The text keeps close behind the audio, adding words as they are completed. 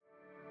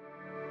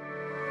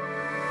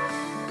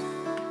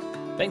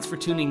Thanks for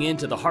tuning in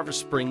to the Harvest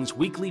Springs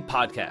Weekly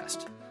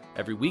Podcast.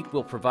 Every week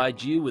we'll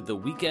provide you with the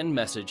weekend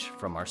message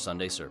from our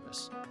Sunday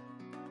service.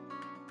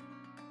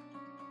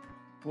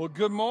 Well,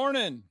 good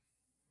morning.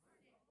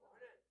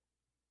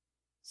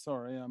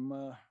 Sorry,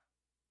 my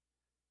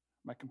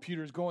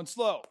computer's going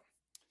slow.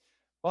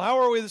 Well, how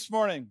are we this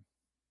morning?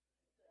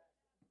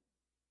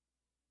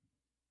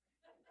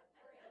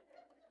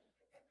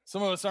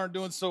 Some of us aren't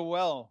doing so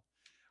well.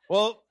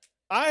 Well,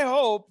 I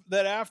hope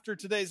that after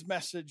today's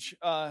message,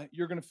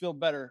 you're going to feel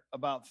better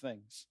about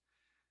things.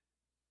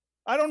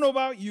 I don't know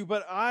about you,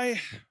 but I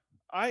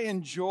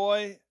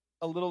enjoy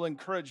a little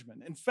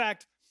encouragement. In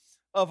fact,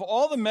 of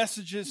all the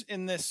messages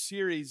in this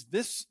series,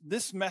 this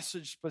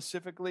message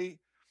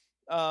specifically,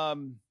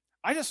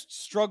 I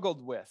just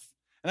struggled with,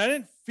 and I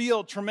didn't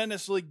feel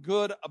tremendously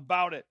good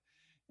about it.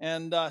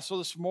 And so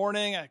this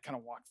morning, I kind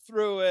of walked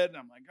through it, and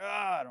I'm like,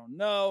 I don't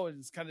know. It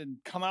just kind of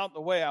didn't come out the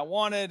way I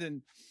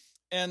wanted,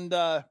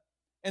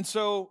 and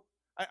so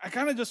I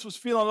kind of just was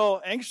feeling a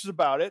little anxious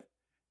about it.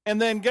 And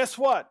then guess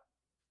what?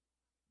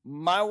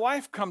 My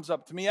wife comes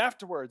up to me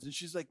afterwards, and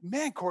she's like,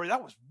 "Man, Cory,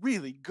 that was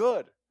really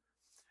good."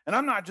 And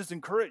I'm not just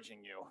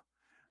encouraging you.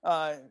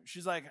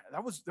 She's like,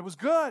 that was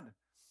good.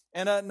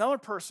 And another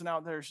person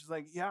out there, she's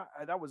like, yeah,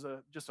 that was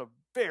just a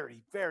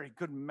very, very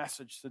good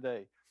message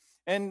today.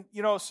 And,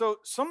 so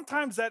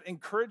sometimes that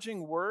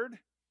encouraging word,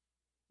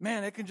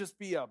 man, it can just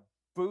be a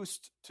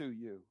boost to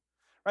you,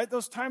 right?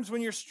 Those times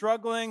when you're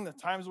struggling, the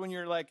times when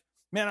you're like,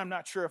 man, I'm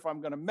not sure if I'm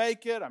going to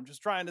make it. I'm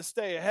just trying to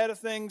stay ahead of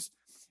things.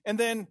 And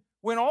then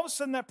when all of a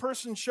sudden that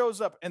person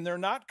shows up and they're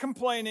not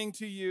complaining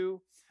to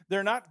you,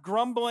 they're not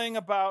grumbling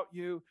about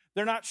you,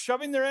 they're not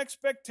shoving their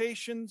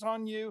expectations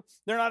on you,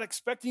 they're not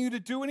expecting you to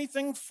do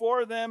anything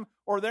for them,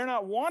 or they're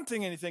not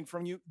wanting anything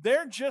from you,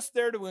 they're just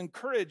there to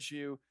encourage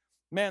you.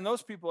 Man,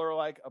 those people are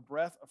like a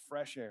breath of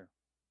fresh air.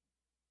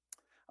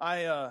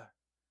 I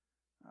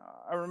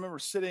remember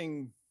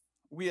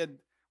we had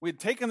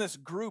taken this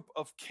group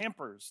of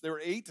campers, they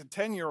were 8 to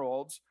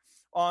 10-year-olds,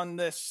 on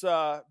this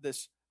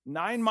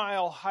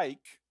 9-mile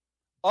hike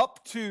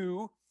up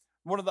to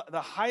one of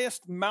the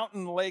highest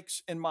mountain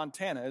lakes in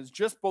Montana. Is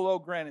just below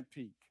Granite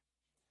Peak.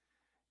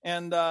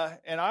 And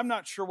I'm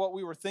not sure what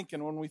we were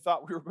thinking when we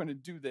thought we were going to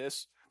do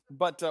this,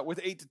 but with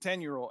 8,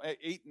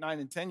 9,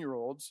 and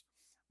 10-year-olds.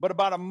 But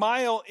about a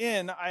mile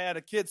in, I had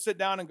a kid sit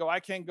down and go,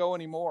 "I can't go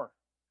anymore.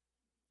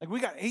 Like,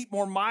 we got 8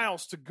 more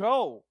miles to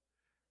go.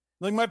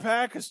 Like, my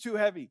pack is too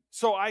heavy."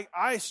 So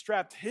I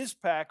strapped his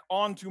pack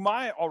onto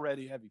my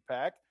already heavy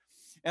pack,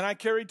 and I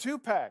carried 2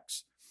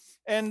 packs.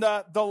 And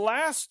the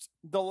last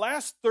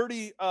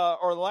 30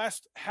 or the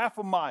last half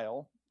a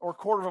mile or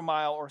quarter of a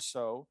mile or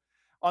so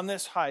on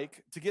this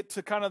hike to get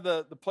to kind of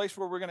the place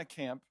where we're going to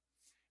camp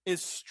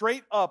is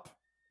straight up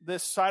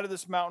this side of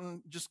this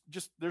mountain. Just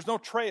there's no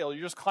trail.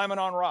 You're just climbing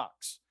on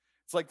rocks.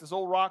 It's like this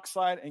old rock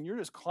slide, and you're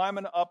just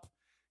climbing up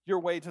your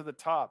way to the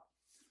top.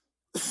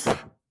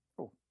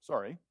 Oh,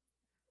 sorry.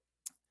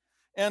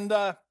 And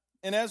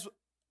as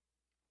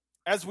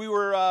we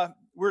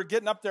were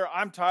getting up there,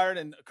 I'm tired,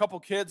 and a couple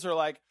kids are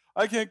like,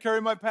 "I can't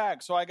carry my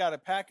pack." So I got a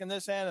pack in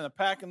this hand and a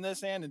pack in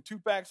this hand and 2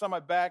 packs on my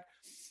back.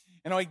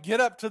 And I get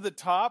up to the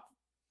top,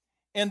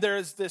 and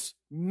there's this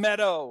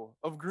meadow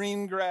of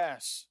green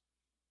grass.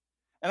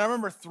 And I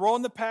remember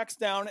throwing the packs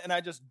down, and I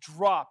just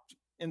dropped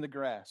in the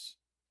grass.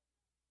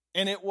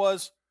 And it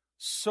was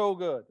so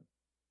good.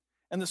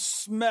 And the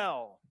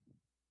smell.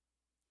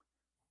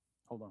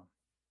 Hold on.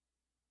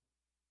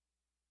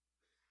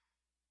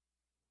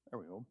 There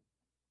we go.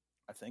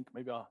 I think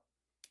maybe I'll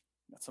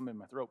got something in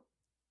my throat.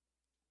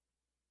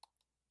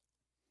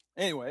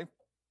 Anyway,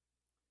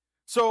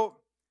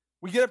 so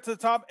we get up to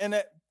the top, and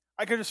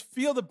I could just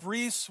feel the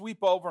breeze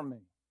sweep over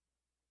me.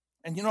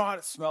 And you know how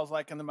it smells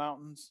like in the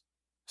mountains?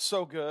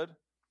 So good.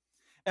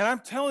 And I'm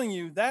telling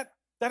you, that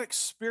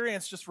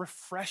experience just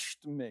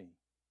refreshed me.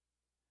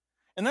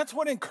 And that's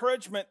what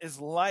encouragement is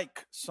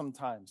like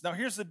sometimes. Now,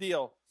 here's the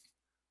deal.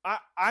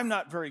 I'm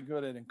not very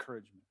good at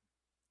encouragement.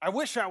 I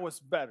wish I was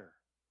better.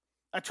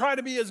 I try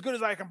to be as good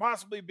as I can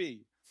possibly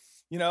be,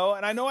 and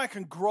I know I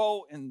can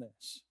grow in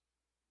this.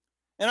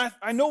 And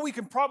I know we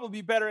can probably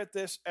be better at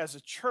this as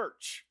a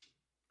church.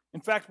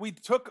 In fact, we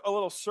took a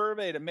little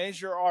survey to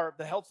measure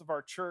the health of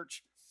our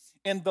church,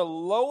 and the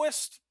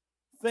lowest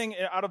thing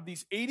out of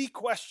these 80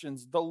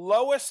 questions, the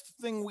lowest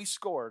thing we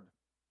scored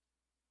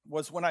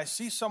was when I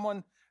see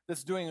someone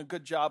that's doing a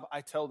good job,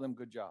 I tell them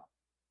good job.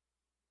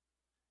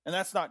 And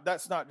that's not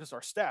just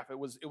our staff, it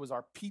was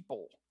our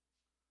people.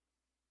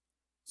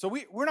 So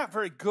we're not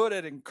very good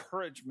at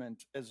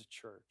encouragement as a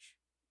church.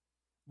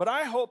 But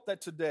I hope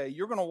that today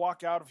you're going to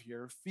walk out of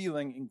here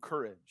feeling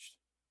encouraged.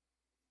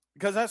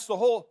 Because that's the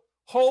whole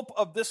hope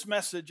of this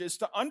message, is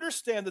to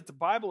understand that the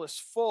Bible is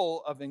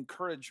full of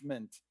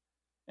encouragement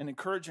and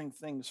encouraging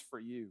things for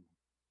you.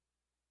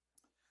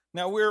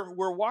 Now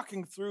we're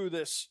walking through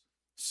this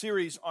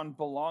series on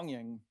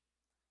belonging.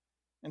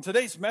 And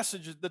today's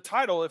message, the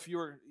title, if we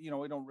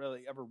don't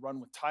really ever run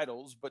with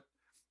titles, but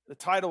the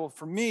title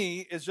for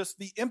me is just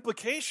the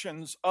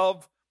implications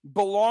of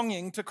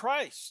belonging to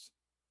Christ.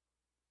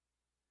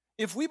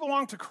 if we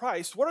belong to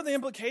Christ, what are the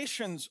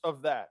implications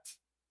of that?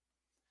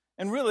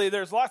 And really,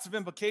 there's lots of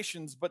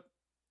implications, but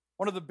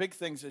one of the big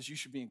things is you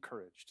should be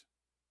encouraged.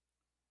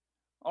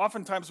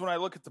 Oftentimes when I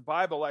look at the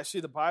Bible, I see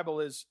the Bible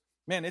is,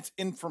 man, it's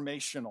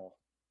informational.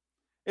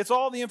 It's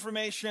all the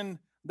information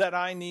that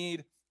I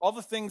need, all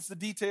the things, the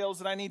details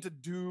that I need to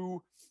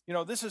do.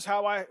 This is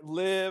how I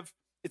live.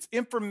 It's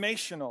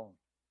informational.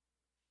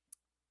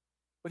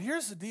 But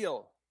here's the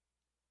deal.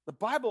 The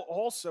Bible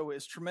also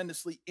is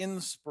tremendously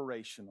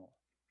inspirational.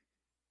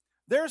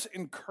 There's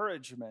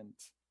encouragement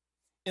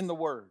in the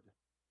Word.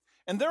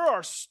 And there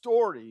are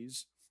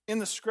stories in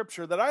the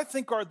Scripture that I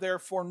think are there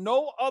for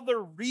no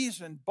other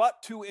reason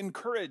but to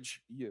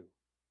encourage you,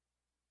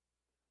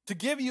 to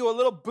give you a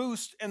little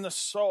boost in the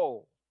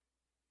soul.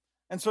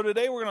 And so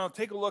today we're going to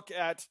take a look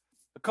at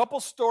a couple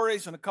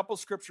stories and a couple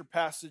Scripture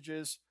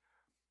passages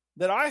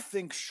that I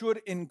think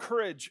should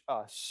encourage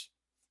us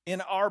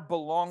in our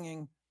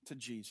belonging to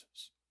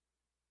Jesus.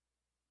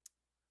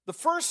 The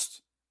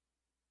first,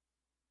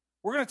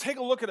 we're going to take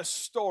a look at a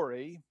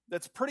story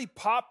that's pretty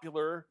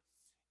popular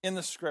in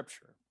the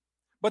Scripture.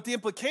 But the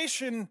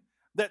implication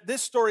that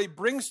this story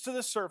brings to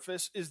the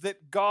surface is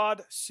that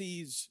God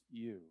sees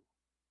you.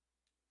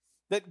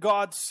 That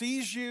God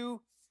sees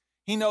you,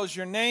 He knows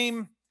your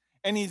name,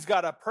 and He's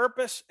got a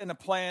purpose and a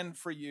plan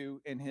for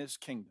you in His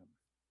kingdom.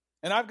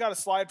 And I've got a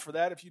slide for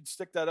that if you'd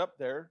stick that up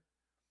there.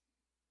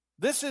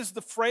 This is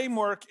the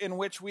framework in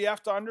which we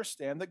have to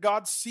understand that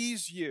God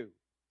sees you.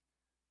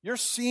 You're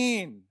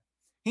seen.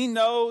 He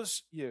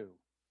knows you.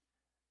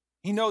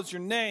 He knows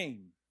your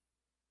name.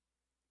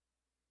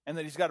 And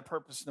that He's got a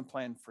purpose and a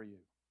plan for you.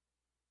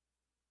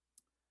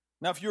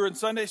 Now, if you were in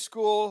Sunday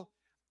school,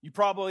 you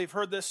probably have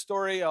heard this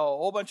story a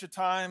whole bunch of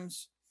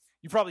times.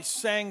 You probably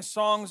sang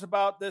songs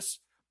about this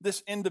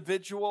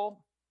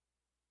individual.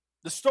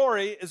 The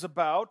story is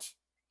about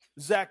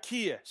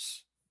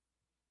Zacchaeus.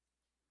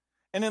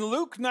 And in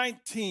Luke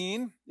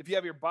 19, if you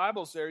have your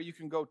Bibles there, you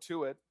can go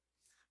to it.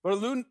 But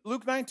in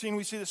Luke 19,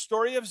 we see the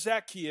story of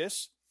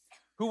Zacchaeus,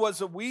 who was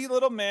a wee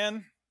little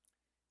man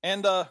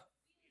and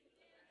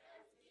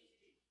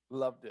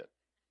loved it.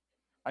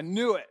 I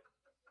knew it.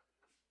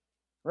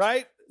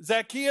 Right?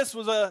 Zacchaeus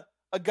was a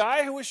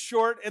guy who was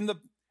short, and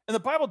the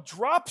Bible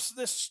drops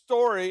this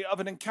story of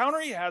an encounter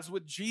he has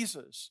with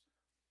Jesus.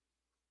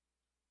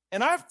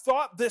 And I've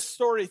thought this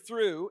story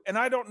through, and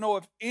I don't know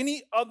of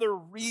any other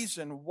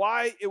reason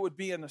why it would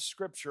be in the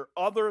Scripture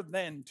other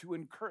than to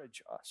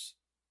encourage us.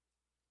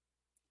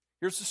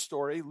 Here's the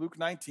story, Luke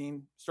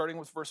 19, starting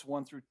with verse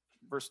 1 through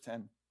verse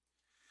 10.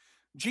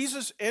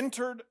 Jesus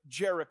entered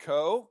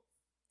Jericho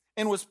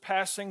and was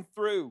passing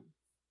through.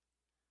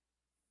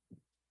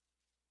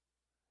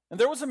 And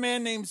there was a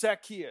man named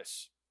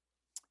Zacchaeus.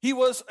 He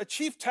was a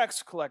chief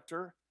tax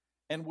collector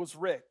and was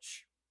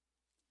rich.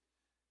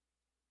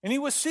 And he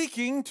was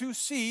seeking to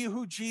see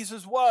who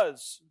Jesus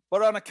was.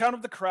 But on account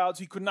of the crowds,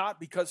 he could not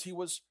because he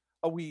was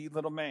a wee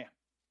little man.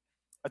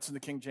 That's in the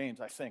King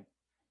James, I think.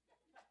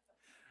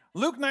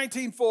 Luke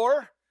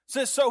 19:4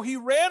 says, so he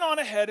ran on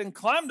ahead and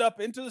climbed up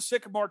into the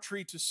sycamore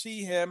tree to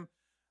see him,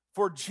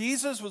 for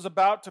Jesus was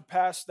about to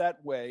pass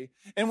that way.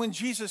 And when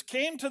Jesus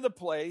came to the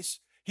place,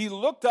 he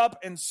looked up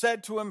and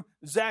said to him,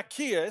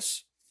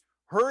 Zacchaeus,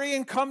 hurry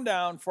and come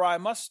down, for I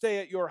must stay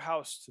at your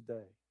house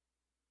today.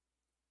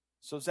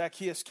 So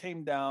Zacchaeus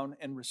came down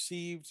and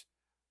received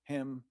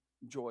him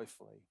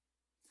joyfully.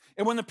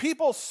 And when the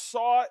people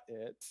saw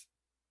it,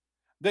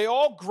 they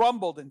all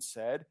grumbled and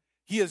said,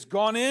 he has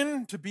gone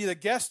in to be the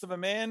guest of a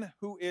man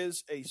who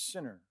is a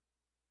sinner.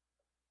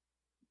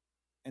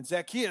 And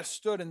Zacchaeus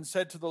stood and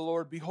said to the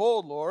Lord,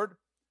 behold, Lord,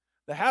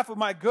 the half of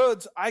my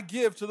goods I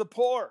give to the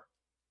poor.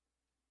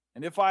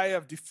 And if I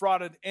have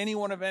defrauded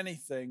anyone of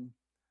anything,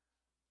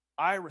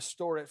 I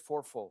restore it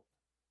fourfold.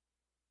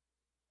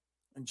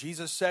 And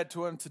Jesus said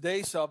to him,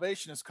 today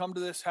salvation has come to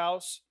this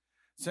house,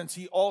 since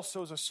he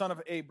also is a son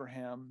of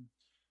Abraham.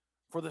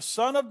 For the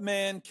Son of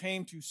Man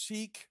came to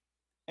seek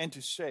and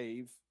to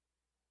save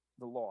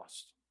the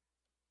lost.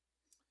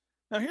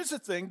 Now here's the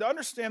thing, to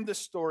understand this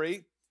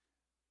story,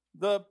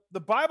 the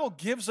Bible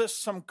gives us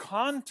some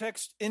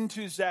context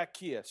into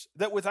Zacchaeus,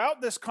 that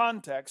without this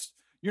context,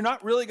 you're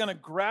not really going to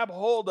grab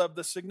hold of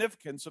the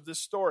significance of this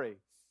story.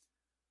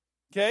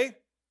 Okay?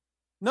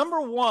 Number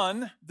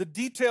one, the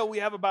detail we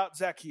have about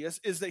Zacchaeus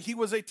is that he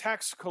was a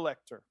tax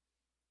collector.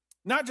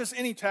 Not just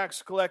any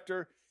tax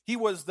collector, he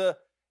was the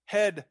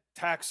head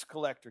tax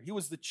collector. He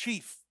was the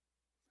chief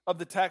of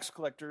the tax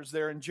collectors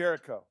there in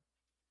Jericho.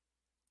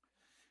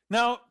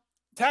 Now,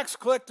 tax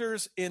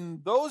collectors in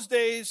those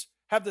days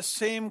have the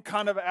same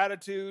kind of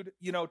attitude,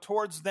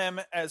 towards them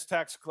as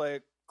tax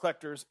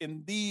collectors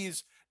in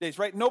these days,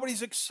 right?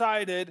 Nobody's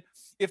excited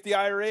if the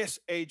IRS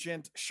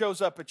agent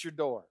shows up at your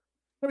door.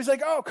 Nobody's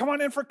like, oh, come on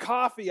in for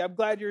coffee. I'm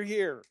glad you're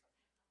here.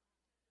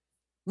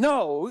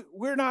 No,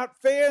 we're not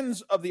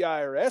fans of the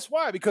IRS.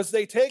 Why? Because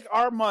they take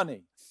our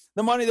money,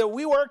 the money that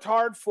we worked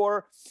hard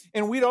for,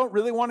 and we don't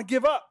really want to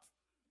give up.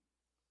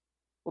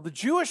 Well, the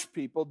Jewish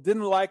people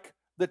didn't like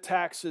the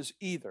taxes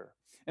either.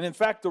 And in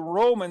fact, the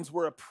Romans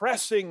were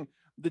oppressing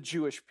the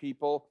Jewish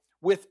people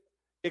with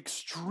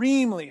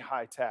extremely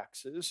high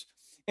taxes,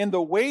 and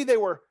the way they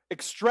were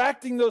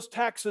extracting those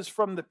taxes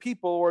from the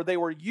people, or they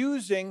were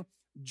using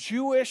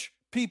Jewish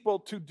people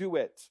to do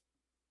it.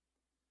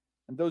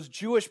 And those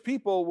Jewish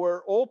people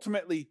were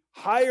ultimately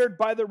hired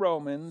by the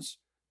Romans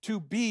to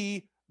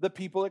be the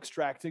people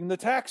extracting the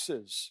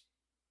taxes.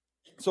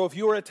 So if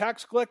you were a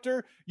tax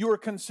collector, you were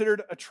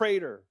considered a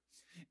traitor,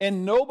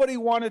 and nobody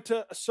wanted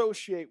to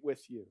associate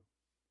with you.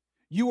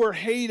 You were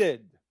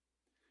hated.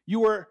 You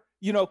were,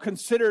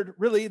 considered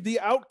really the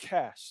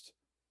outcast.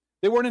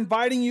 They weren't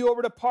inviting you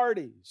over to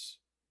parties.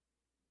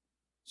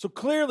 So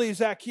clearly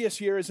Zacchaeus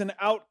here is an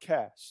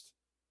outcast.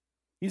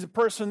 He's a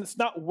person that's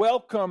not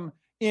welcome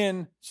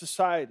in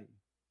society.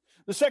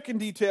 The second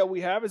detail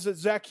we have is that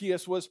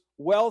Zacchaeus was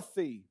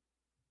wealthy.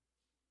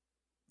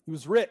 He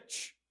was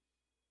rich.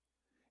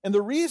 And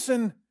the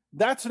reason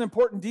that's an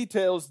important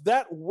detail is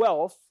that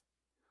wealth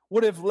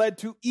would have led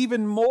to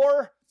even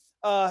more,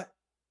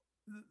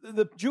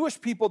 the Jewish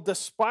people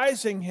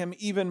despising him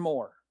even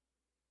more,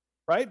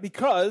 right?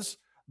 Because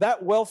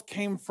that wealth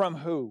came from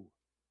who?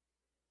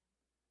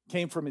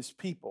 Came from his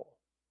people.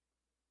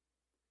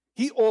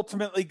 He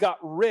ultimately got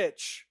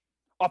rich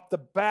off the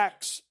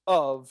backs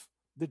of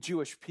the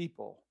Jewish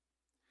people.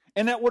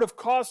 And that would have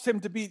caused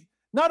him to be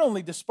not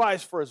only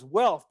despised for his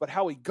wealth, but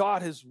how he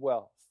got his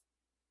wealth.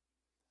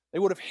 They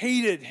would have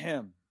hated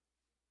him.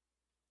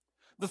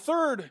 The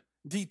third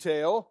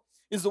detail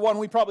is the one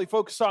we probably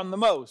focus on the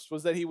most,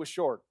 was that he was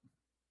short.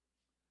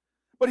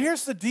 But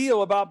here's the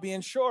deal about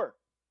being short.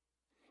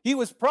 He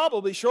was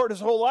probably short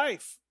his whole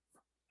life.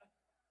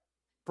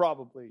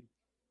 Probably.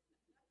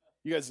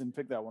 You guys didn't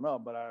pick that one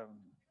up, but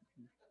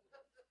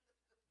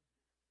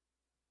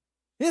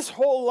his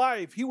whole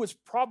life, he was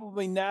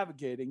probably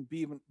navigating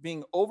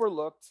being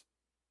overlooked,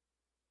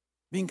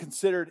 being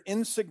considered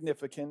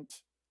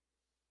insignificant,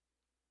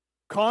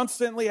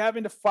 constantly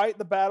having to fight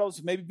the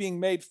battles, maybe being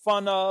made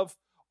fun of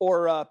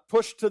or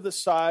pushed to the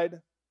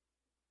side.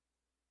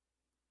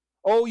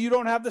 Oh, you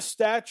don't have the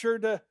stature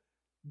to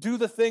do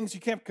the things.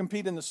 You can't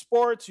compete in the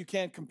sports. You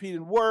can't compete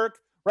in work,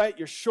 right?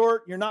 You're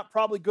short. You're not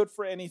probably good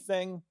for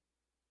anything.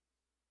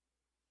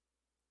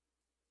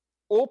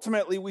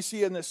 Ultimately, we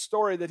see in this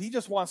story that he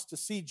just wants to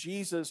see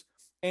Jesus,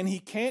 and he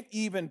can't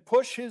even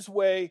push his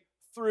way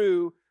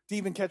through to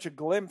even catch a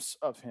glimpse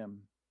of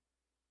him.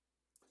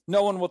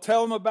 No one will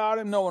tell him about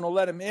him. No one will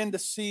let him in to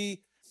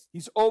see.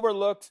 He's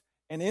overlooked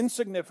and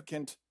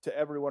insignificant to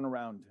everyone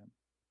around him.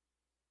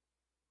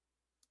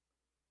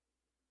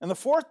 And the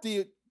fourth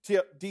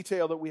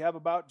detail that we have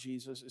about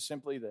Jesus is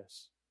simply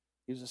this.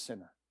 He was a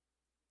sinner.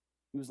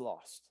 He was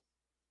lost.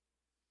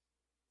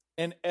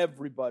 And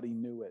everybody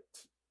knew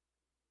it.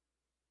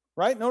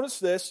 Right? Notice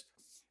this.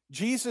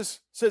 Jesus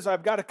says,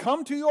 I've got to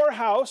come to your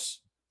house.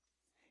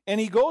 And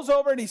he goes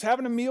over and he's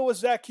having a meal with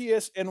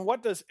Zacchaeus. And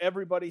what does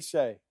everybody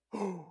say?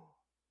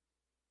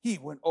 He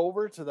went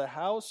over to the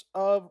house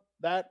of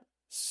that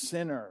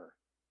sinner.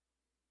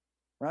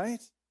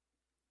 Right?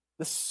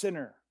 The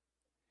sinner.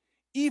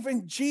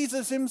 Even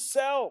Jesus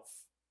himself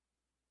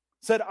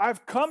said,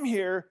 I've come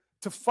here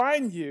to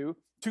find you,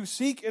 to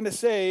seek and to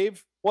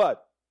save,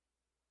 what?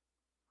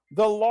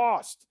 The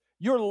lost.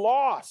 You're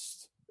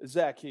lost,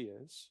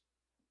 Zacchaeus.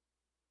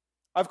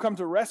 I've come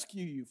to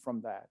rescue you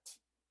from that.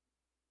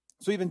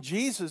 So even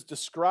Jesus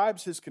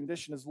describes his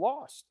condition as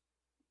lost.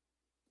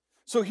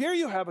 So here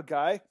you have a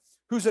guy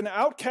who's an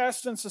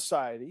outcast in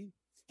society.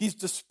 He's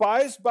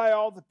despised by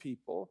all the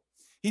people.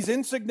 He's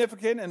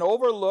insignificant and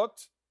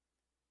overlooked.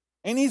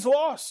 And he's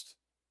lost.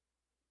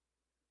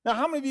 Now,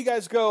 how many of you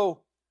guys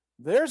go,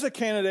 there's a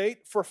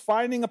candidate for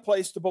finding a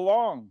place to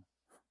belong?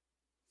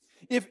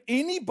 If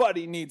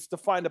anybody needs to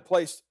find a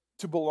place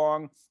to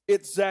belong,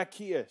 it's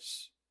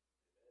Zacchaeus.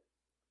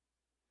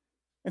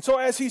 And so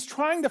as he's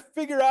trying to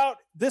figure out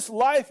this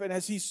life and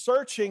as he's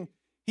searching,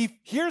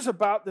 he hears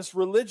about this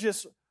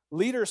religious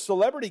leader,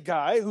 celebrity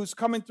guy who's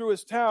coming through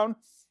his town,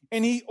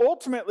 and he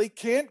ultimately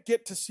can't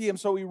get to see him.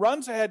 So he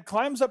runs ahead,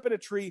 climbs up in a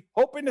tree,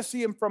 hoping to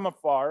see him from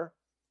afar.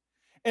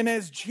 And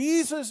as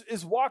Jesus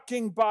is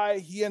walking by,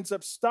 he ends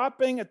up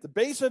stopping at the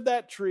base of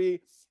that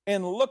tree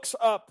and looks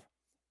up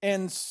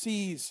and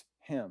sees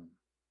him.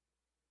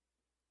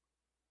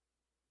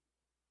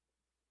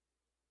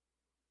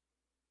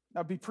 Now,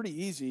 it'd be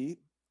pretty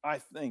easy, I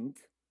think,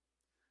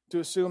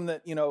 to assume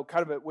that,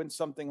 kind of it went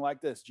something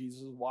like this.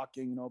 Jesus is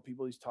walking,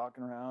 people he's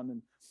talking around,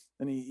 and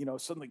then he,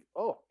 suddenly,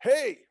 oh,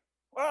 hey,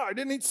 wow, I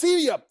didn't even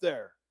see you up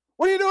there.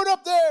 What are you doing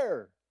up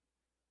there?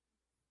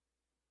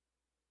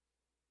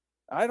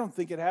 I don't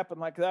think it happened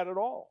like that at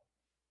all.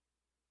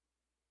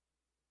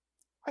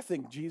 I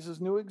think Jesus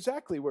knew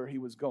exactly where he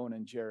was going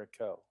in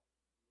Jericho.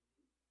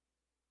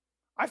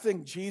 I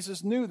think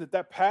Jesus knew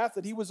that path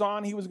that he was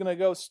on, he was going to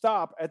go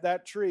stop at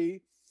that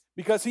tree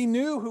because he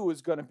knew who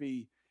was going to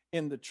be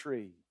in the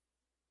tree.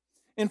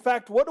 In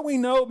fact, what do we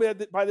know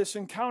by this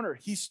encounter?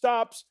 He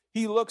stops,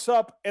 he looks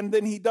up, and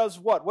then he does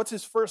what? What's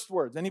his first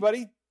words?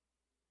 Anybody?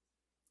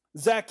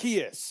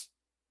 Zacchaeus.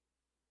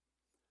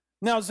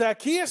 Now,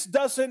 Zacchaeus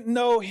doesn't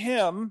know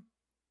him,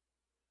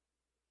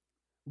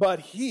 but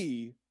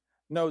he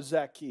knows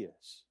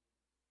Zacchaeus.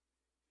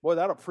 Boy,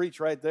 that'll preach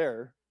right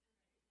there.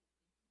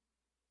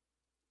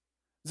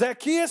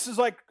 Zacchaeus is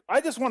like,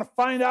 I just want to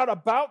find out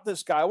about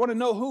this guy. I want to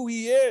know who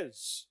he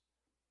is.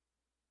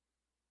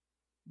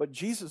 But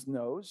Jesus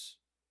knows.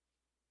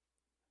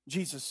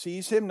 Jesus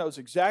sees him, knows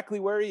exactly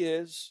where he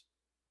is,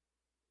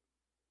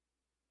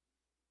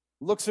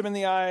 looks him in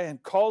the eye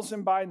and calls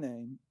him by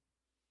name,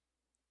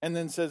 and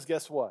then says,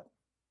 guess what?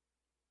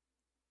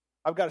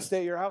 I've got to stay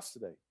at your house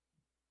today.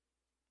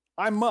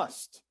 I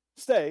must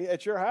stay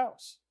at your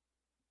house.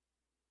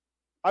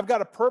 I've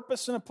got a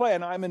purpose and a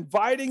plan. I'm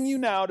inviting you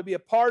now to be a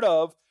part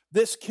of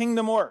this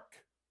kingdom work.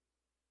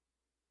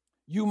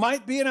 You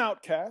might be an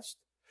outcast.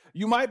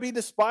 You might be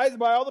despised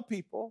by all the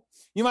people.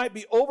 You might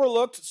be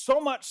overlooked so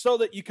much so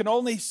that you can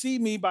only see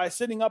me by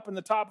sitting up in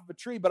the top of a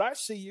tree, but I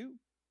see you.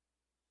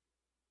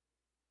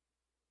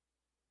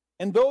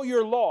 And though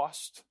you're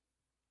lost,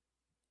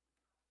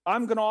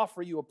 I'm going to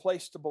offer you a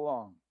place to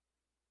belong.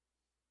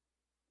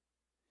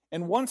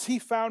 And once he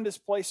found his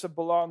place of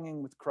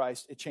belonging with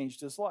Christ, it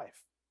changed his life,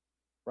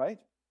 right?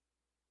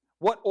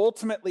 What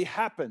ultimately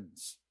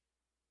happens?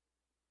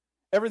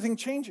 Everything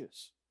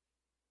changes.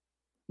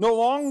 No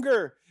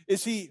longer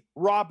is he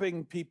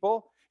robbing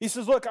people. He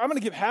says, look, I'm going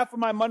to give half of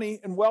my money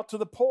and wealth to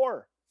the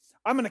poor.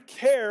 I'm going to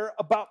care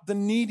about the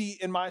needy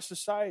in my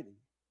society.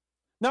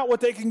 Not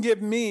what they can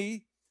give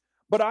me,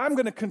 but I'm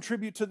going to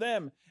contribute to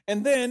them.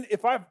 And then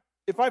if I've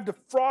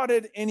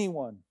defrauded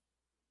anyone,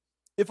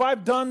 if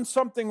I've done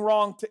something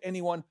wrong to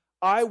anyone,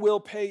 I will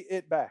pay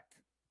it back.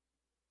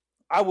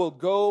 I will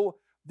go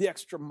the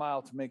extra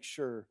mile to make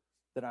sure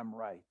that I'm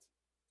right.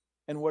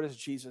 And what does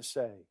Jesus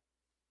say?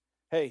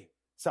 Hey,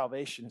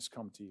 salvation has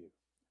come to you.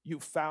 You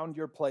found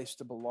your place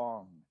to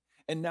belong.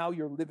 And now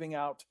you're living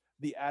out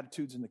the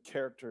attitudes and the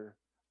character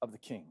of the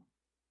King.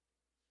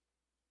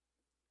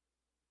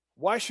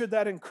 Why should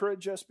that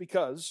encourage us?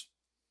 Because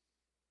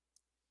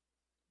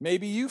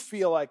maybe you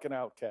feel like an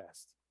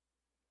outcast.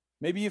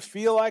 Maybe you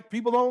feel like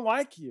people don't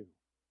like you,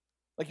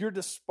 like you're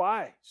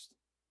despised.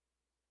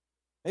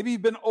 Maybe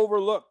you've been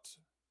overlooked,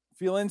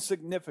 feel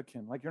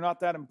insignificant, like you're not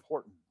that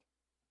important.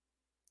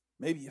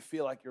 Maybe you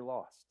feel like you're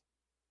lost.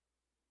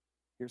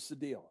 Here's the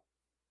deal.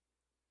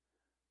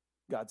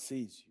 God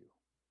sees you.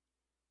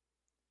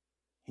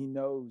 He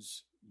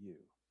knows you.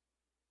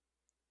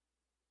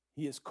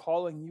 He is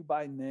calling you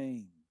by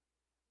name.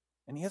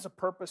 And he has a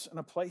purpose and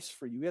a place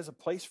for you. He has a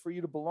place for you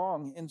to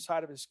belong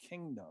inside of his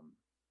kingdom.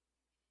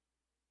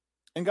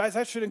 And guys,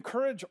 that should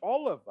encourage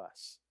all of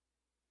us.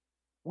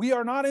 We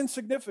are not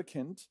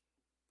insignificant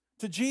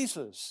to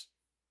Jesus.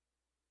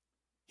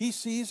 He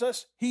sees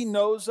us, he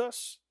knows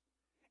us,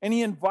 and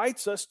he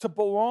invites us to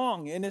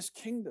belong in his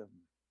kingdom.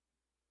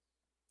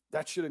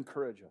 That should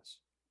encourage us.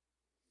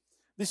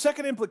 The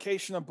second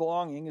implication of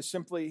belonging is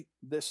simply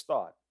this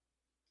thought,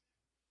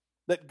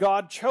 that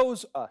God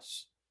chose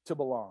us to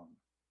belong.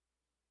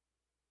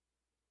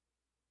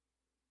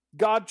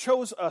 God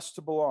chose us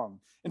to belong.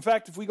 In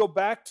fact, if we go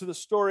back to the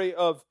story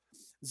of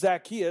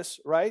Zacchaeus,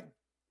 right?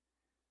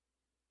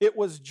 It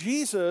was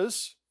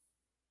Jesus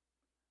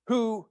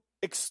who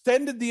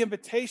extended the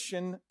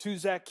invitation to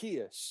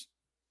Zacchaeus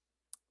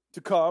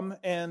to come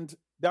and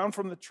down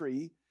from the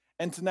tree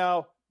and to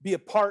now be a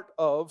part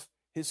of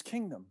his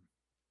kingdom.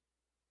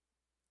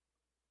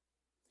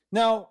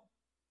 Now,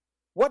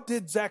 what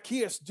did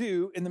Zacchaeus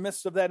do in the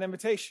midst of that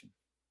invitation?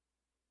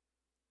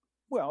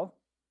 Well,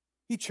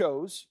 he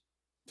chose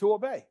to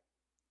obey.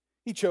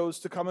 He chose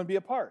to come and be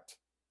a part.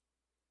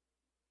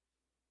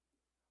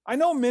 I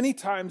know many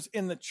times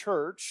in the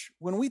church,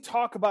 when we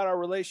talk about our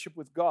relationship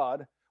with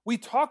God, we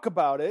talk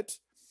about it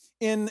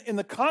in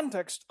the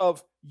context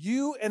of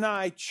you and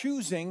I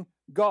choosing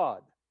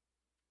God.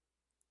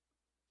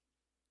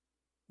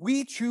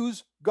 We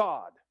choose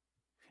God.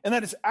 And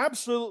that is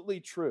absolutely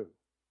true.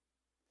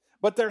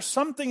 But there's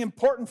something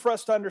important for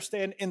us to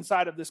understand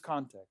inside of this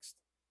context.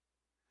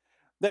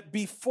 That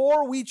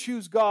before we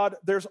choose God,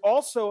 there's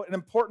also an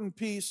important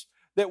piece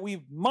that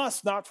we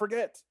must not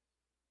forget.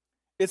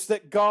 It's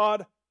that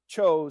God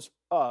chose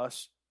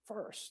us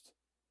first.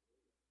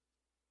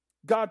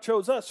 God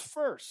chose us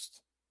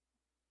first.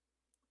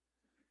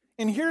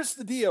 And here's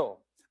the deal.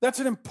 That's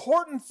an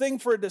important thing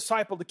for a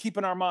disciple to keep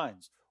in our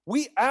minds.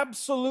 We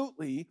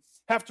absolutely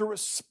have to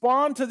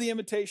respond to the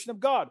invitation of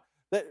God.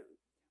 That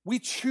we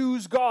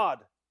choose God.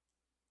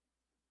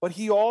 But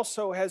he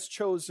also has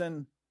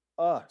chosen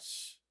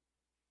us.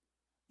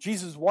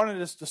 Jesus wanted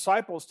his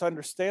disciples to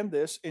understand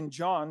this in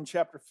John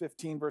chapter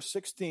 15, verse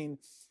 16.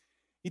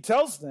 He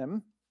tells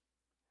them,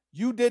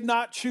 you did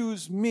not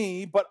choose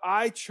me, but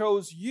I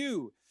chose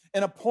you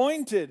and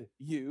appointed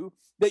you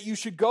that you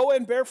should go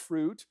and bear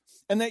fruit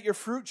and that your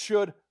fruit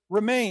should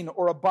remain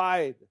or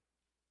abide.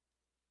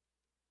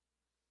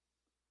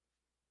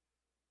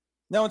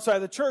 Now, inside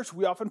the church,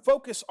 we often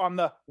focus on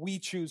the we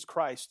choose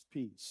Christ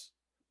piece.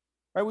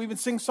 Right? We even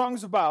sing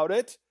songs about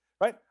it.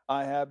 Right?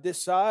 I have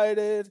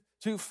decided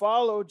to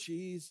follow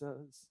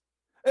Jesus.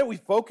 And we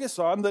focus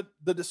on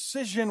the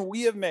decision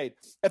we have made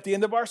at the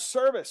end of our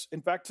service.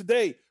 In fact,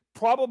 today,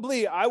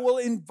 probably I will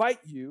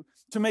invite you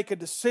to make a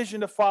decision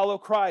to follow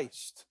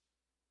Christ.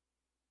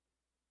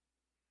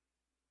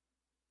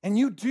 And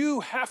you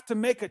do have to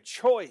make a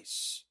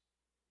choice.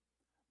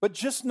 But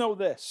just know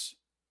this.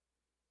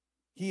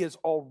 He has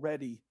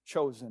already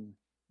chosen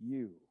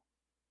you.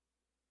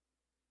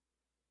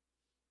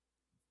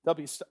 Help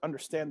you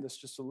understand this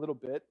just a little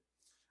bit.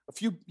 A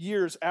few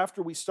years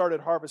after we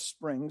started Harvest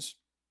Springs,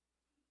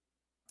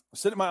 I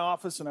sit in my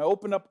office and I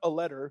opened up a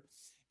letter,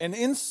 and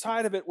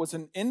inside of it was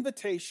an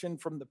invitation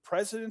from the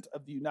President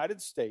of the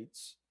United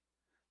States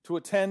to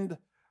attend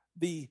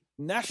the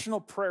National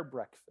Prayer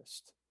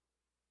Breakfast.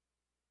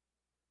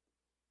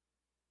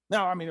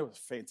 Now, I mean, it was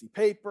fancy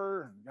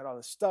paper and got all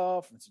this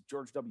stuff, and it's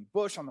George W.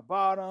 Bush on the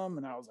bottom,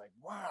 and I was like,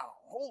 wow,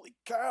 holy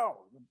cow,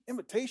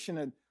 invitation.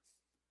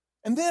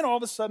 And then all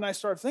of a sudden I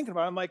started thinking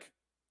about it. I'm like,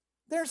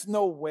 there's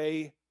no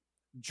way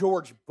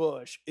George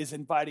Bush is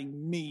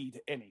inviting me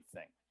to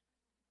anything.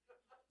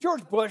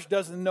 George Bush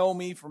doesn't know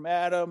me from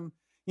Adam,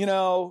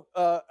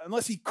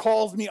 unless he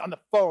calls me on the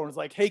phone. It's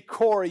like, hey,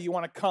 Cory, you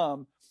want to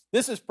come?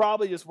 This is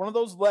probably just one of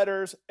those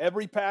letters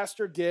every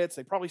pastor gets.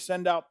 They probably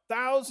send out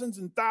thousands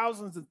and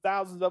thousands and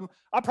thousands of them.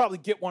 I'll probably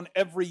get one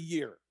every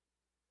year.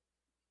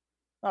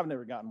 I've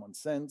never gotten one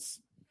since.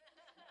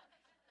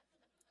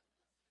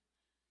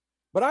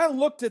 But I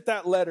looked at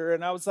that letter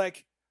and I was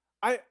like,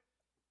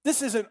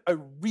 this isn't a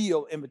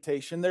real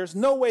invitation. There's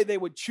no way they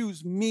would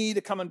choose me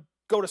to come and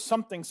go to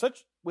something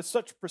with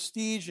such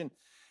prestige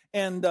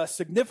and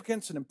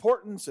significance and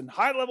importance, and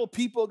high-level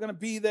people are going to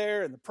be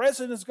there, and the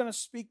president is going to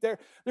speak there.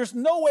 There's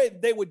no way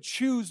they would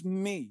choose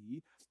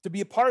me to be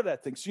a part of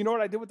that thing. So you know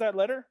what I did with that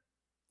letter?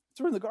 I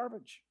threw it in the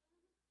garbage.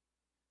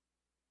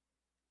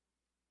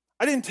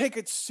 I didn't take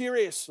it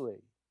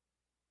seriously.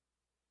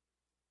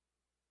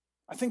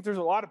 I think there's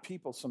a lot of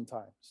people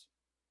sometimes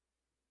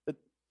that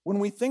when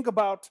we think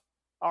about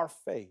our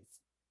faith,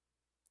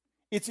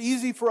 it's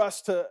easy for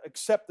us to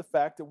accept the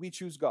fact that we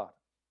choose God,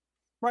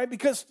 right?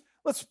 Because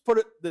let's put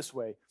it this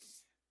way.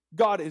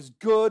 God is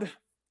good.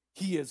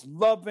 He is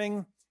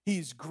loving.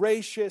 He's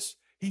gracious.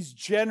 He's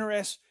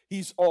generous.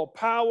 He's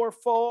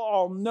all-powerful,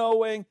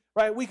 all-knowing,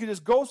 right? We could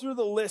just go through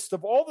the list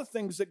of all the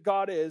things that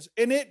God is,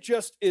 and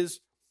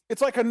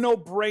it's like a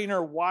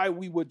no-brainer why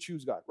we would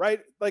choose God,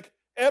 right? Like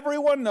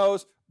everyone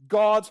knows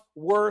God's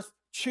worth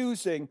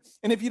choosing.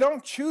 And if you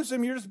don't choose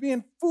him, you're just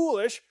being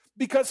foolish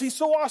because he's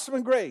so awesome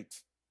and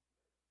great.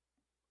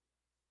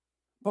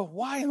 But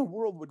why in the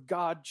world would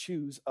God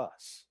choose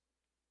us?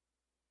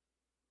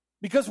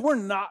 Because we're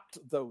not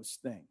those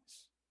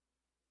things.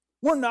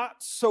 We're not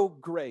so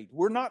great.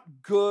 We're not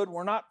good.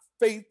 We're not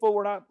faithful.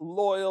 We're not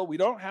loyal. We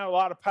don't have a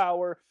lot of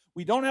power.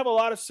 We don't have a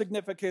lot of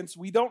significance.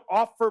 We don't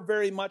offer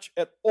very much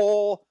at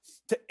all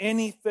to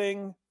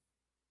anything.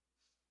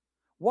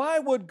 Why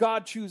would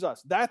God choose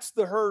us? That's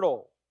the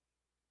hurdle.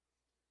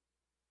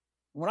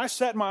 When I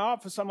sat in my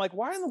office, I'm like,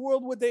 why in the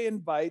world would they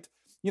invite,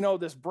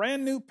 this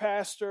brand new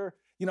pastor?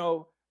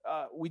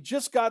 We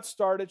just got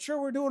started. Sure,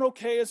 we're doing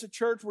okay as a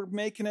church. We're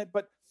making it,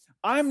 but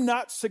I'm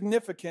not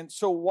significant.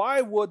 So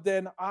why would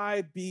then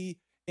I be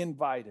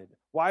invited?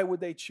 Why would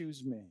they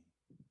choose me?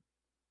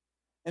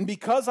 And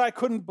because I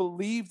couldn't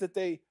believe that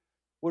they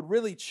would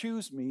really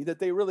choose me, that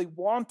they really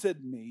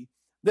wanted me,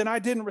 then I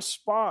didn't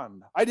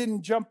respond. I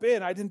didn't jump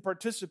in. I didn't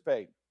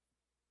participate.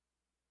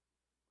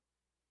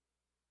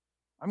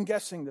 I'm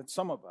guessing that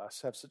some of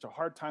us have such a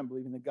hard time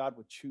believing that God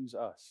would choose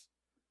us,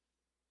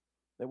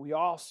 that we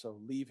also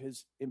leave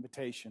his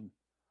invitation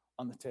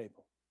on the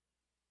table.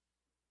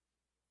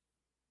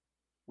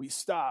 We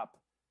stop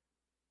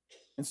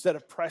instead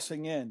of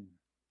pressing in.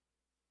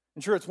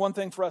 And sure, it's one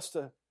thing for us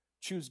to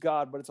choose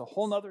God, but it's a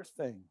whole other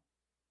thing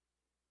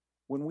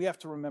when we have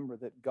to remember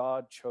that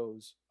God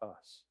chose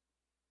us.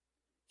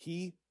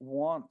 He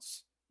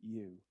wants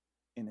you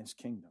in his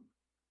kingdom.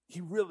 He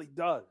really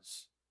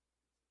does.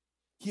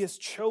 He has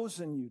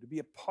chosen you to be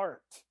a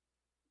part.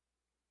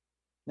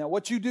 Now,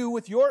 what you do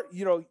with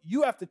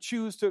you have to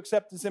choose to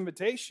accept his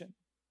invitation.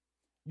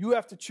 You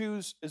have to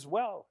choose as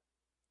well.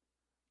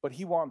 But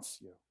he wants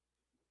you.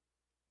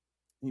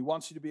 He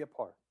wants you to be a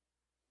part.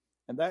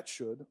 And that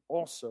should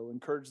also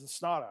encourage the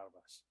snot out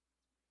of us.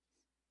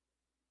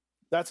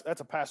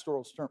 That's a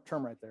pastoral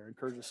term right there,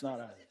 encourage the snot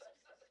out of us.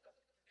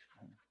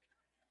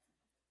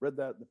 Read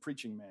that in the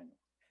preaching manual.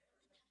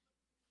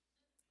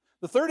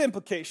 The third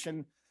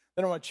implication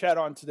that I want to chat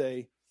on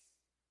today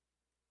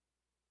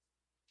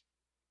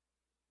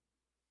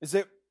is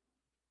that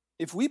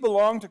if we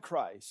belong to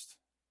Christ,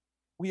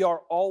 we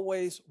are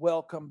always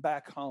welcome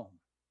back home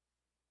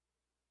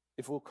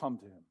if we'll come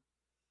to him.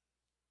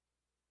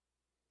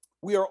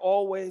 We are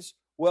always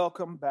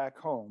welcome back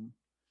home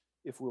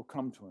if we'll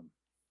come to him.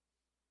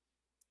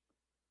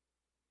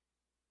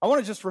 I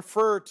want to just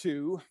refer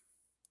to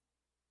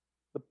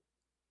the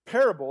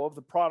parable of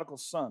the prodigal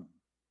son.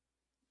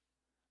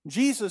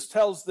 Jesus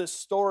tells this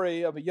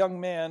story of a young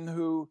man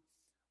who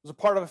was a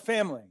part of a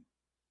family.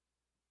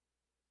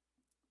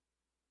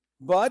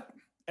 But,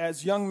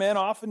 as young men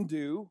often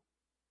do,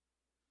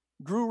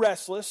 grew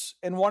restless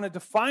and wanted to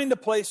find a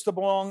place to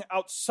belong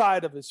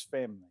outside of his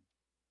family.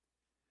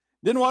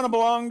 Didn't want to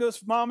belong to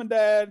his mom and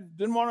dad.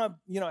 Didn't want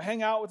to,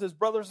 hang out with his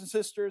brothers and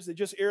sisters. They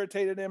just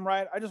irritated him,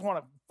 right? I just want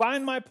to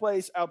find my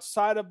place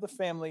outside of the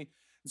family.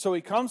 And so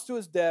he comes to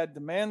his dad,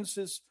 demands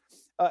his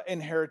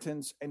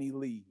inheritance, and he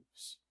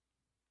leaves.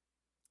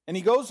 And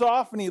he goes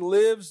off and he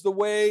lives the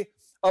way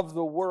of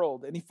the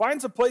world. And he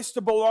finds a place to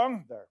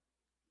belong there.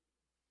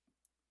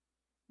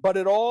 But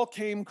it all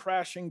came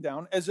crashing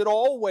down, as it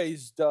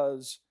always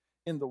does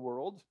in the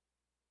world.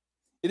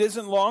 It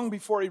isn't long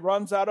before he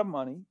runs out of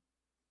money.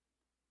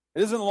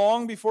 It isn't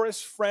long before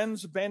his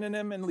friends abandon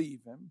him and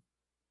leave him.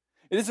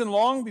 It isn't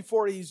long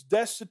before he's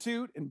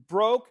destitute and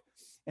broke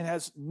and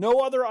has no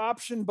other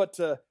option but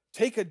to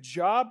take a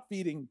job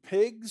feeding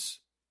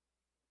pigs.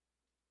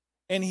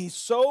 And he's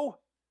so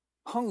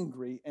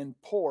hungry and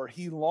poor,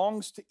 he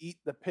longs to eat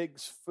the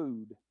pig's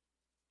food.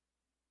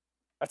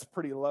 That's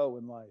pretty low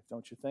in life,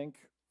 don't you think?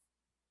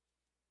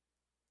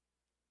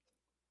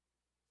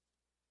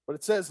 But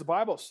it says, the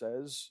Bible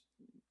says,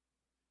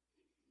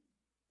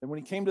 that when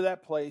he came to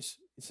that place,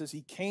 it says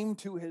he came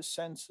to his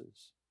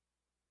senses.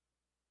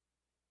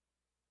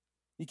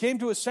 He came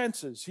to his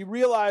senses. He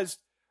realized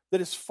that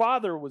his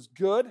father was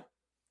good,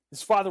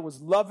 his father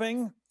was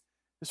loving,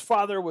 his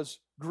father was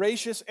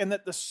gracious, and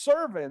that the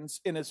servants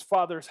in his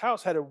father's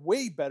house had it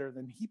way better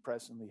than he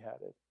presently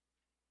had it.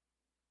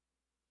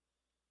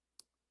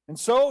 And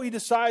so he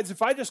decides,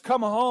 if I just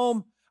come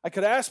home, I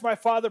could ask my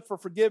father for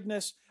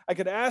forgiveness. I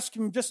could ask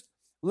him, just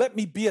let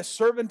me be a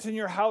servant in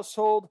your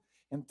household,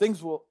 and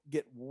things will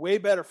get way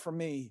better for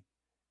me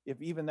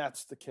if even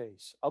that's the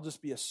case. I'll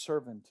just be a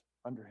servant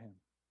under him.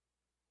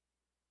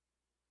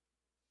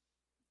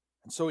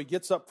 And so he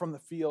gets up from the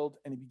field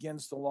and he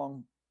begins the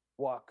long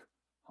walk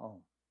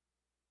home.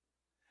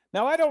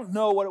 Now, I don't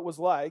know what it was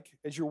like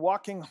as you're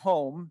walking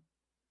home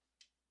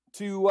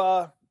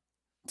to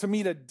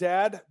meet a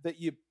dad that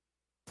you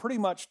pretty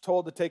much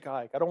told to take a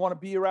hike. I don't want to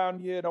be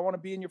around you. I don't want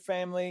to be in your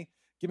family.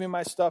 Give me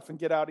my stuff and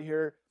get out of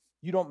here.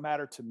 You don't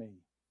matter to me.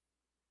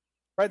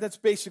 Right? That's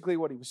basically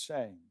what he was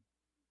saying.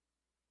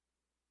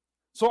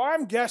 So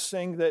I'm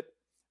guessing that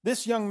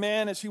this young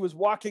man, as he was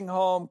walking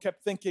home,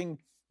 kept thinking,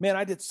 man,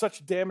 I did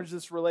such damage to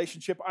this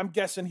relationship. I'm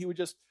guessing he would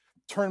just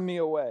turn me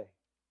away.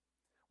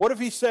 What if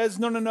he says,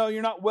 no,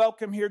 you're not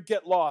welcome here,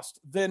 get lost?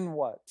 Then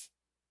what?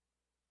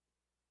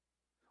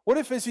 What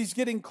if as he's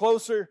getting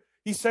closer,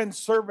 he sends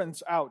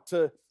servants out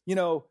to,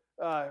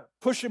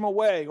 push him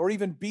away or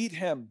even beat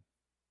him?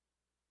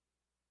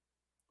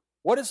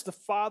 What is the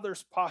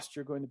Father's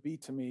posture going to be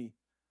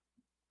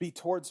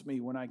towards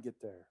me when I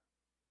get there?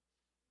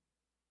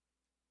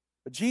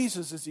 But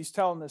Jesus, as he's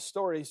telling this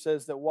story, he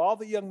says that while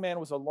the young man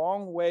was a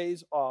long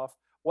ways off,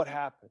 what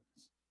happens?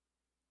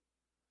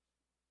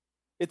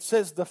 It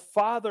says the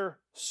Father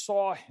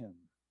saw him.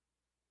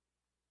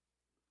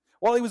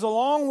 While he was a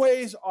long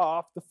ways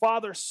off, the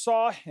Father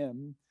saw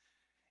him,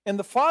 and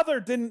the Father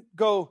didn't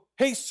go,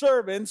 hey,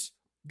 servants,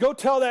 go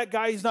tell that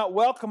guy he's not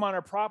welcome on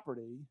our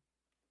property.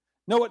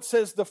 No, it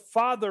says the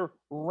Father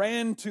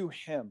ran to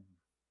him.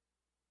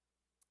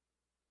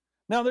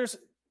 Now,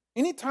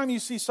 anytime you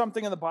see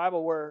something in the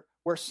Bible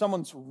where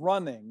someone's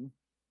running,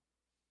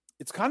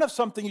 it's kind of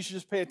something you should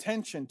just pay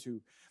attention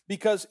to.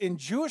 Because in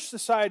Jewish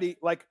society,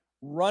 like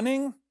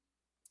running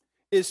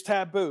is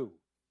taboo,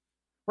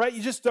 right?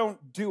 You just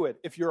don't do it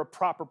if you're a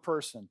proper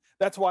person.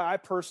 That's why I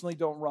personally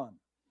don't run.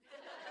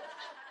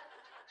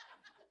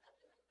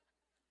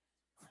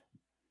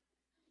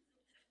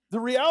 The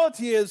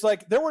reality is,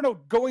 like, there were no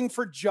going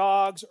for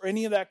jogs or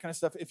any of that kind of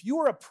stuff. If you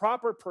were a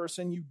proper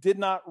person, you did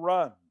not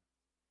run.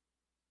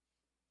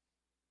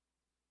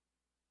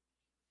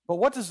 But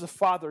what does the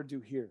Father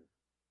do here?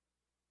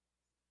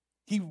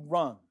 He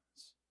runs.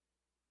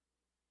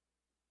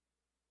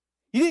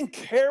 He didn't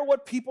care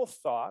what people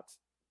thought.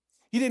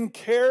 He didn't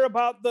care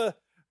about the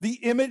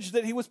image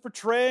that he was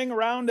portraying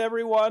around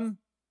everyone.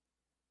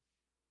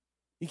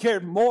 He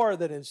cared more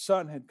that his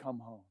son had come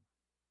home.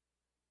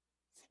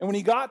 And when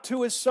he got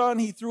to his son,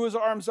 he threw his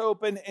arms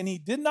open, and he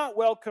did not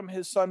welcome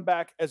his son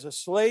back as a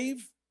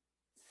slave.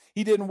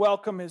 He didn't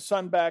welcome his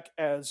son back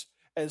as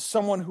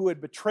someone who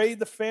had betrayed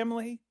the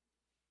family.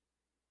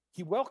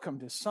 He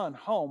welcomed his son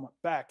home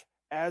back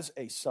as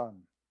a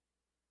son.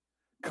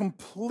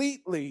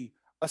 Completely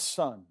a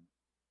son.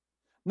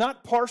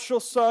 Not partial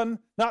son,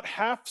 not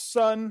half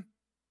son.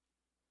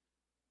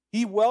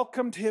 He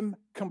welcomed him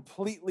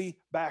completely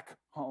back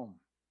home.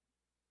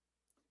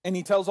 And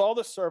he tells all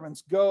the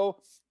servants, go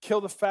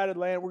kill the fatted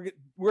lamb.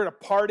 We're at a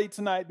party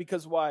tonight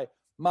because why?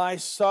 My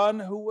son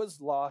who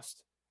was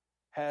lost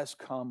has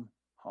come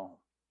home.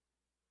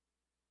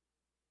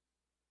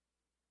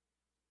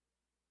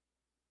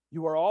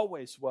 You are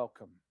always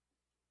welcome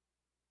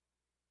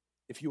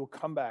if you will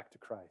come back to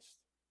Christ.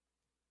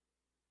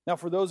 Now,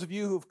 for those of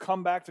you who've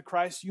come back to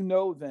Christ, you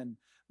know then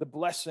the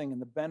blessing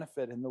and the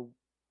benefit and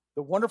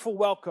the wonderful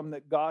welcome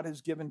that God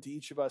has given to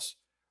each of us.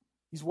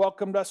 He's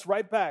welcomed us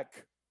right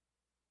back.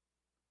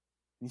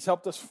 He's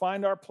helped us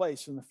find our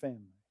place in the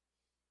family.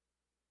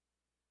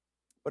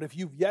 But if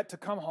you've yet to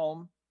come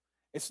home,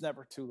 it's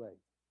never too late.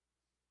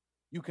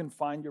 You can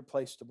find your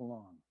place to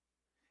belong.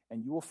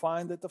 And you will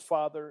find that the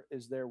Father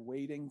is there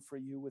waiting for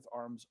you with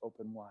arms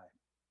open wide.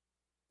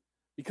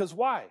 Because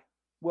why?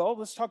 Well,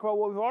 let's talk about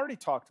what we've already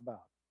talked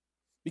about.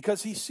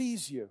 Because he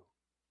sees you.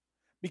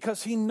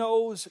 Because he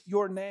knows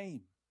your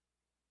name.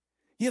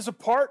 He has a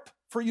part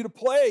for you to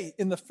play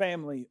in the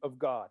family of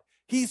God.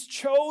 He's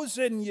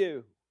chosen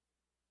you.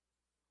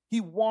 He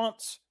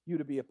wants you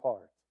to be a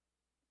part.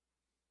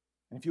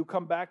 And if you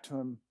come back to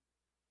him,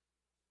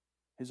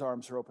 his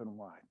arms are open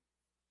wide.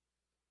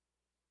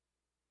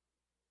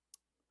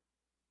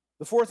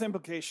 The fourth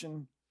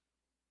implication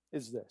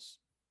is this.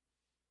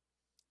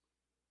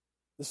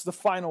 This is the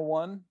final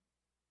one.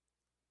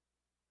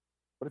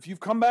 But if you've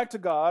come back to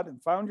God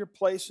and found your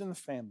place in the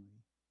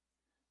family,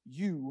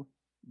 you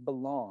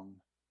belong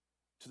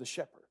to the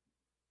shepherd.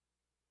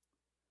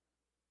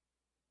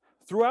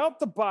 Throughout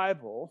the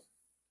Bible,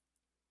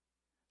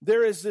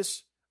 there is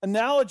this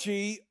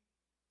analogy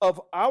of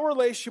our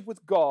relationship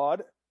with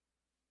God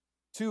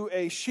to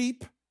a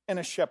sheep and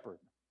a shepherd.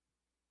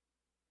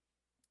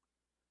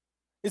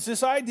 It's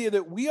this idea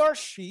that we are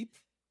sheep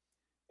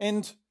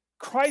and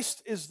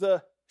Christ is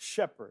the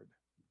shepherd.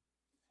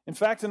 In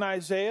fact, in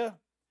Isaiah,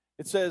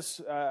 it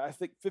says, I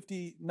think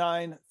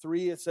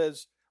 59:3, it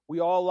says, we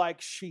all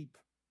like sheep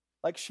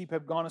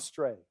have gone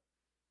astray.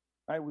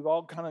 Right? We've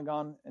all kind of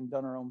gone and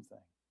done our own thing.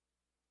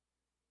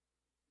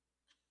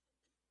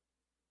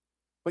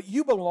 But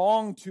you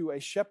belong to a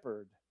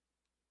shepherd.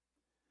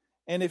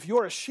 And if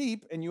you're a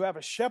sheep and you have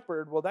a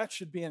shepherd, well, that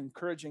should be an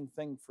encouraging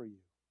thing for you.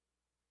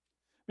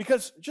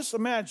 Because just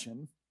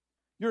imagine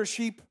you're a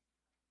sheep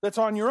that's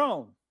on your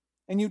own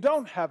and you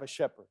don't have a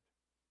shepherd.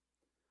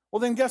 Well,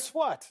 then guess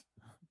what?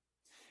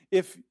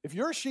 If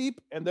you're a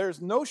sheep and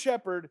there's no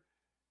shepherd,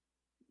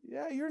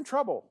 yeah, you're in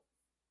trouble.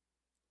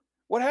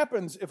 What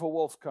happens if a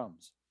wolf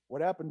comes?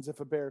 What happens if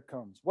a bear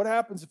comes? What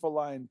happens if a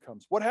lion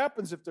comes? What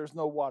happens if there's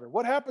no water?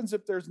 What happens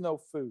if there's no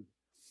food?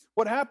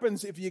 What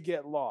happens if you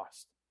get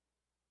lost?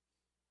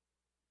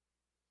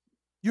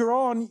 You're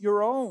on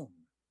your own.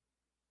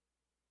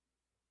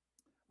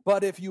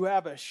 But if you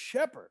have a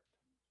shepherd,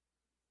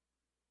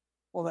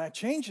 well, that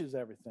changes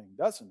everything,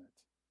 doesn't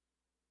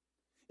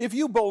it? If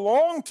you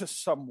belong to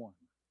someone,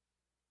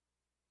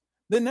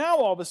 then now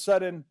all of a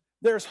sudden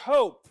there's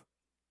hope.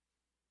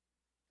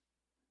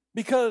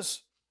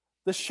 Because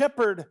the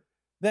shepherd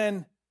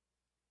then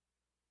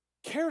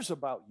cares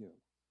about you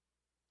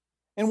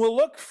and will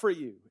look for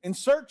you and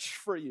search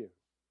for you.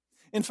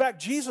 In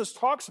fact, Jesus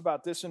talks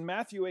about this in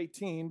Matthew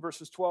 18,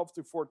 verses 12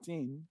 through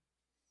 14.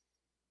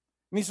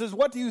 And he says,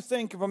 what do you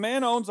think? If a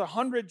man owns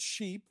 100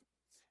 sheep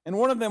and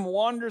one of them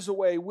wanders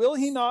away, will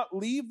he not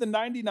leave the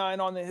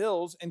 99 on the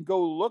hills and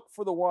go look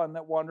for the one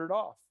that wandered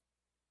off?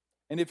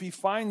 And if he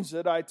finds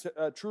it,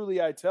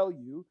 truly I tell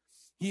you,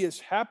 he is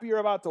happier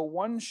about the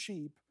one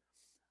sheep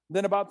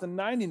than about the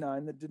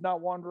 99 that did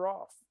not wander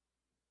off.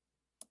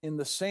 In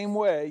the same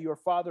way, your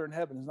Father in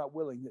heaven is not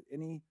willing that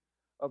any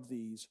of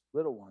these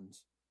little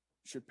ones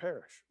should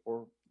perish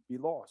or be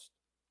lost.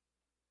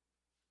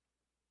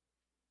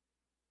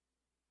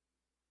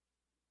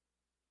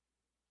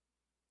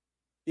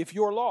 If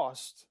you're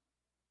lost,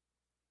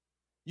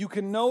 you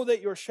can know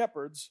that your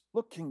shepherd's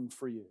looking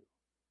for you.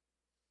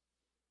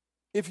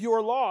 If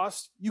you're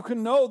lost, you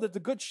can know that the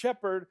good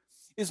shepherd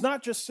is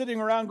not just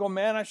sitting around going,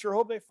 man, I sure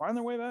hope they find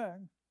their way back.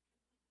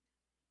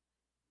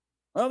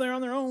 Well, they're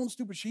on their own,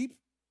 stupid sheep.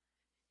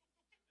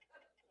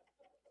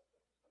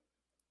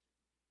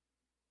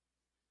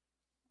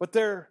 But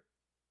their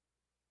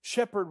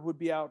shepherd would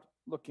be out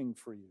looking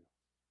for you.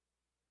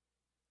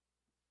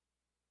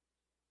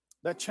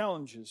 That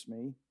challenges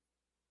me.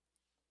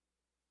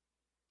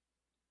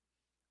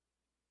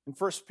 In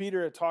 1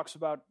 Peter, it talks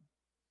about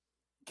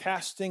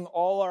casting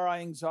all our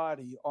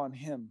anxiety on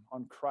him,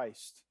 on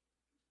Christ,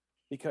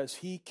 because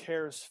he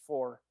cares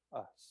for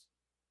us,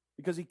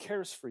 because he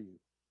cares for you.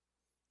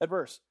 That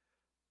verse,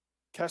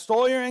 cast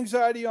all your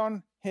anxiety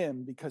on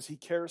him because he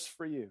cares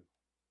for you.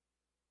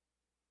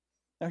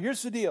 Now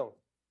here's the deal.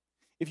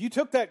 If you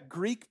took that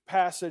Greek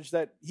passage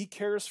that he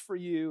cares for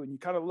you and you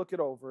kind of look it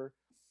over,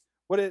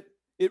 what it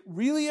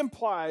really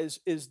implies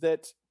is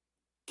that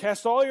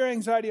cast all your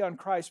anxiety on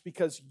Christ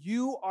because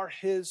you are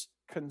his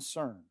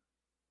concern.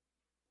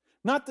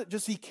 Not that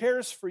just he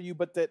cares for you,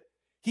 but that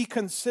he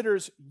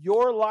considers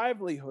your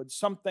livelihood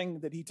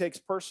something that he takes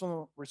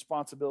personal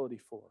responsibility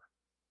for.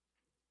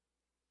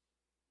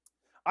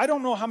 I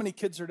don't know how many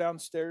kids are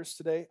downstairs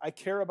today. I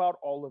care about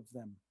all of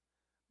them,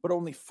 but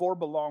only 4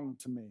 belong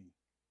to me.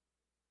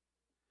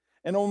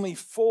 And only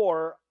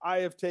 4 I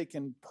have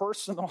taken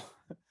personal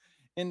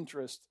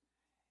interest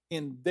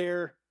in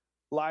their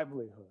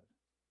livelihood.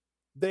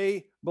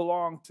 They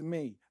belong to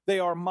me. They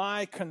are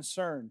my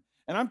concern.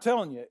 And I'm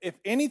telling you, if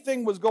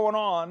anything was going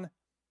on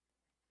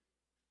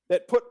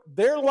that put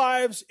their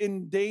lives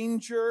in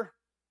danger,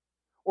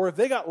 or if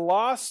they got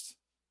lost,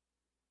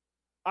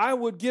 I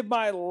would give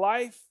my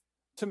life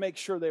to make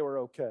sure they were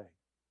okay.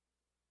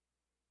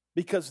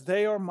 Because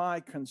they are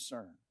my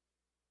concern.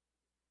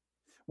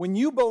 When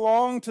you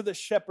belong to the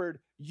shepherd,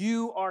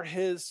 you are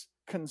his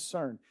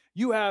concern.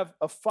 You have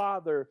a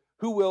father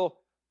who will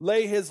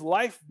lay his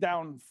life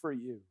down for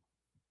you.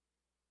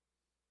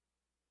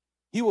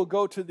 He will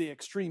go to the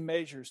extreme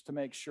measures to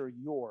make sure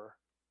you're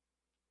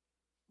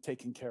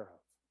taken care of.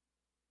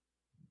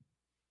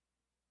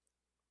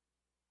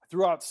 I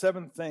threw out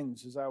 7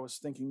 things as I was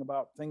thinking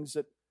about things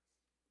that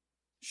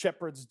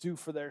shepherds do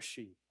for their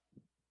sheep.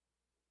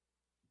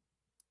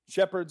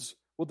 Shepherds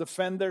will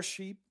defend their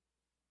sheep.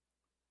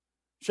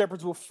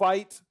 Shepherds will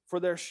fight for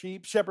their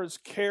sheep. Shepherds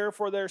care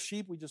for their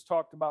sheep. We just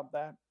talked about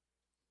that.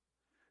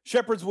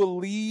 Shepherds will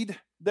lead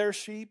their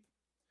sheep.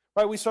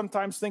 Right? We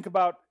sometimes think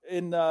about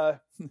in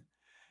our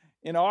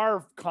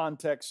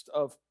context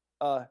of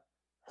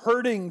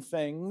herding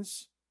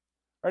things.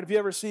 Right? If you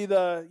ever see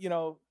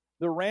the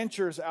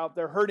ranchers out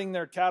there herding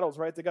their cattle,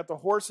 right? They got the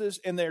horses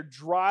and they're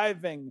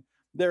driving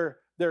their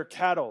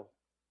cattle.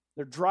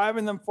 They're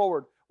driving them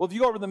forward. Well, if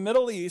you go over to the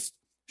Middle East,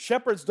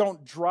 shepherds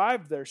don't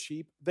drive their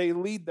sheep, they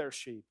lead their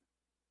sheep.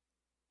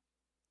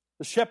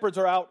 The shepherds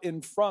are out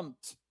in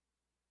front,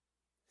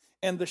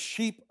 and the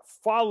sheep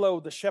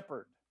follow the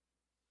shepherd.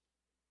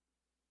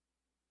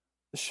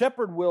 The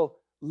shepherd will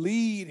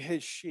lead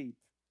his sheep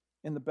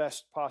in the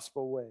best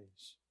possible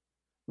ways.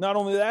 Not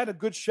only that, a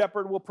good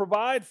shepherd will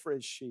provide for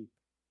his sheep.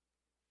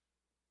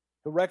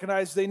 He'll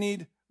recognize they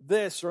need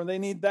this or they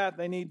need that.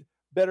 They need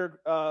better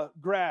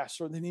grass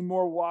or they need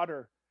more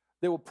water.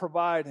 They will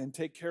provide and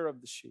take care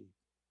of the sheep.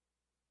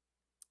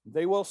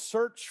 They will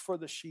search for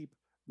the sheep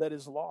that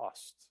is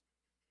lost.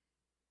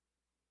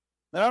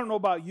 And I don't know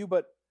about you,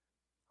 but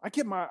I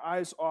get my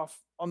eyes off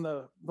on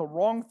the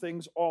wrong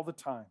things all the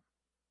time.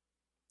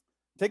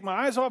 Take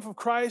my eyes off of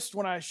Christ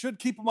when I should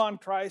keep them on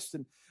Christ,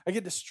 and I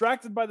get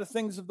distracted by the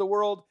things of the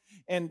world,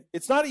 and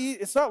it's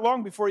not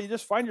long before you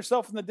just find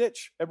yourself in the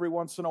ditch every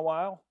once in a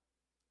while.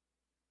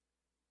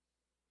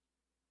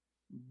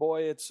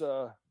 Boy, it's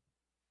a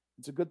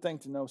good thing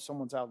to know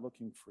someone's out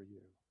looking for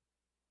you.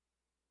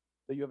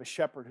 That you have a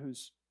shepherd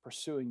who's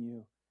pursuing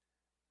you,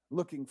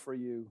 looking for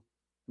you,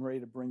 and ready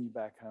to bring you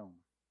back home.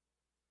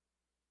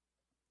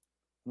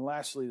 And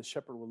lastly, the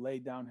shepherd will lay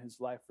down his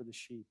life for the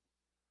sheep.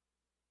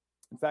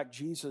 In fact,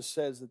 Jesus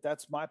says that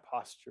that's my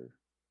posture.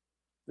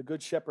 The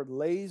good shepherd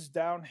lays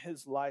down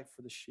his life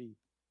for the sheep.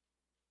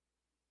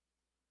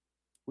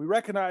 We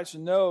recognize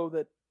and know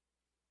that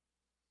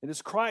it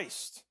is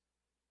Christ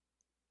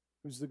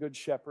who's the good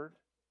shepherd.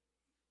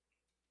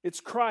 It's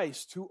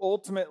Christ who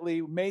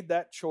ultimately made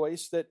that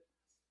choice, that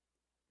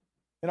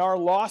in our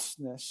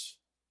lostness,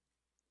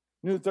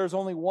 knew that there's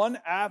only one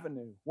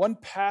avenue, one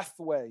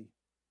pathway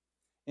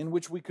in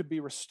which we could be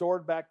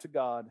restored back to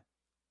God.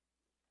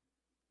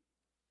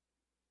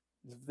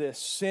 The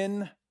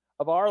sin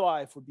of our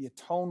life would be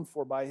atoned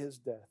for by his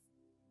death.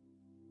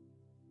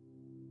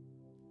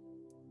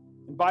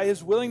 And by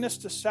his willingness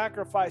to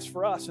sacrifice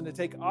for us and to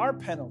take our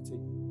penalty,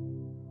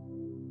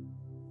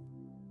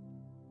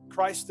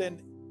 Christ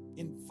then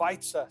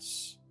invites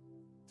us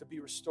to be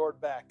restored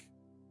back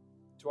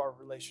to our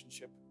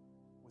relationship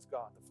with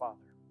God the Father.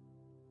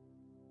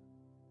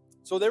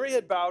 So there he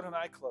had bowed and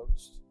I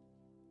closed.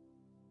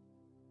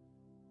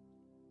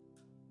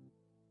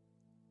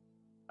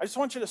 I just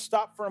want you to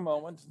stop for a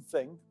moment and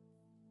think,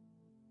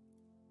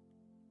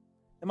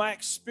 am I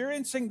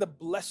experiencing the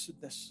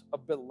blessedness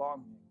of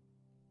belonging?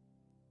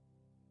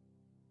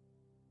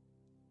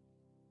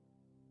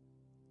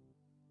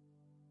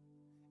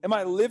 Am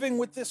I living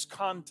with this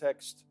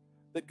context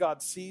that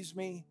God sees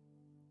me,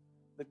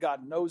 that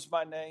God knows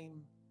my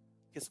name,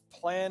 his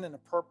plan and a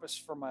purpose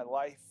for my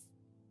life,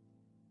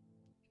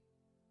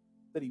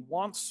 that he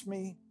wants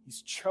me,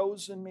 he's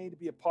chosen me to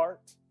be a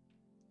part,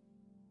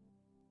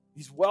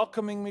 he's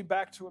welcoming me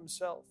back to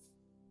himself,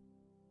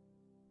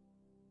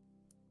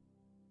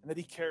 and that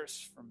he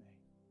cares for me.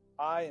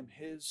 I am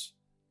his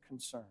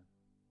concern.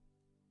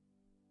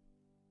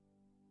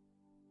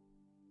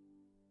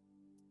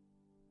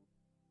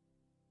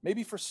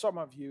 Maybe for some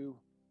of you,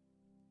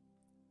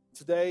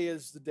 today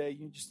is the day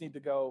you just need to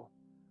go,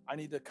 I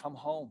need to come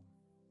home.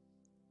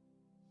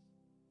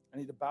 I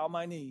need to bow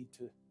my knee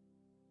to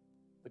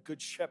the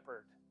Good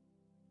Shepherd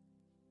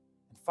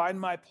and find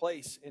my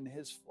place in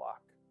his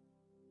flock.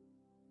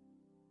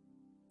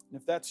 And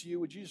if that's you,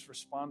 would you just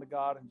respond to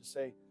God and just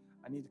say,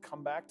 I need to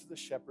come back to the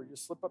shepherd.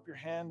 Just slip up your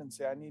hand and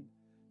say, I need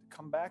to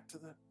come back to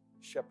the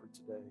shepherd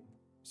today.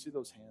 See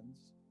those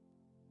hands?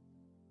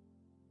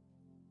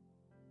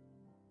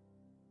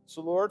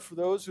 So Lord, for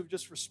those who've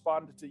just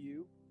responded to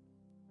you,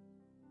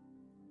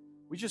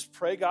 we just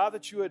pray, God,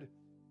 that you would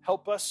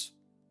help us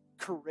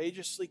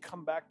courageously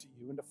come back to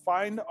you and to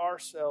find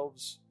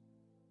ourselves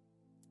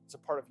as a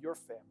part of your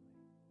family.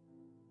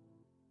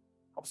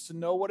 Help us to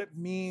know what it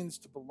means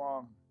to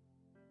belong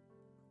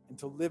and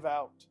to live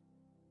out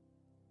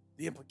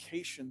the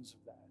implications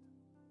of that.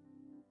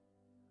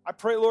 I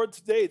pray, Lord,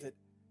 today that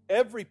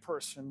every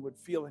person would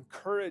feel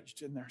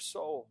encouraged in their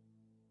soul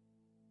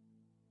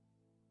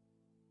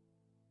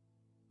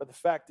by the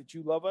fact that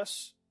you love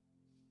us,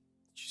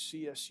 that you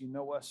see us, you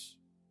know us,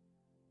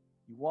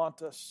 you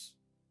want us,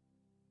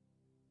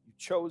 you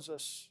chose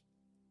us.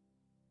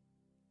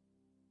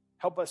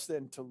 Help us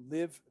then to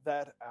live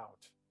that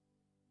out.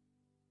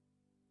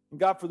 And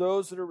God, for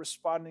those that are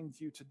responding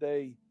to you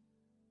today,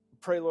 we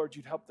pray, Lord,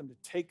 you'd help them to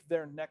take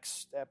their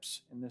next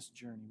steps in this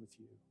journey with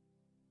you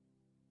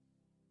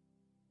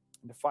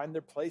and to find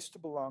their place to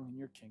belong in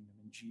your kingdom.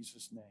 In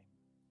Jesus' name,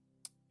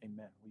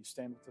 amen. Will you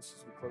stand with us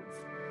as we close?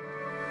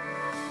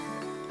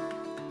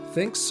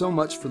 Thanks so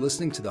much for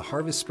listening to the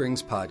Harvest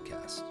Springs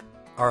podcast.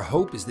 Our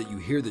hope is that you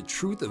hear the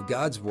truth of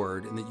God's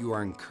word and that you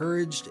are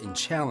encouraged and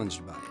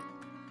challenged by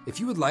it. If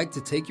you would like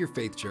to take your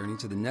faith journey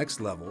to the next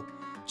level,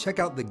 check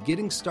out the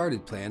Getting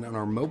Started plan on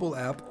our mobile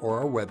app or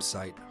our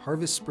website,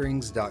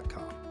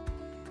 harvestsprings.com.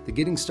 The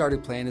Getting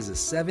Started plan is a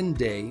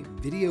 7-day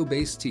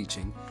video-based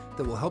teaching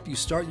that will help you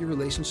start your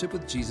relationship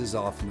with Jesus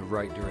off in the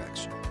right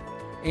direction.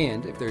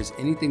 And if there's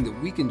anything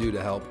that we can do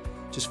to help,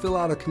 just fill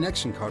out a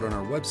connection card on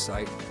our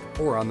website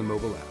or on the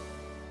mobile app.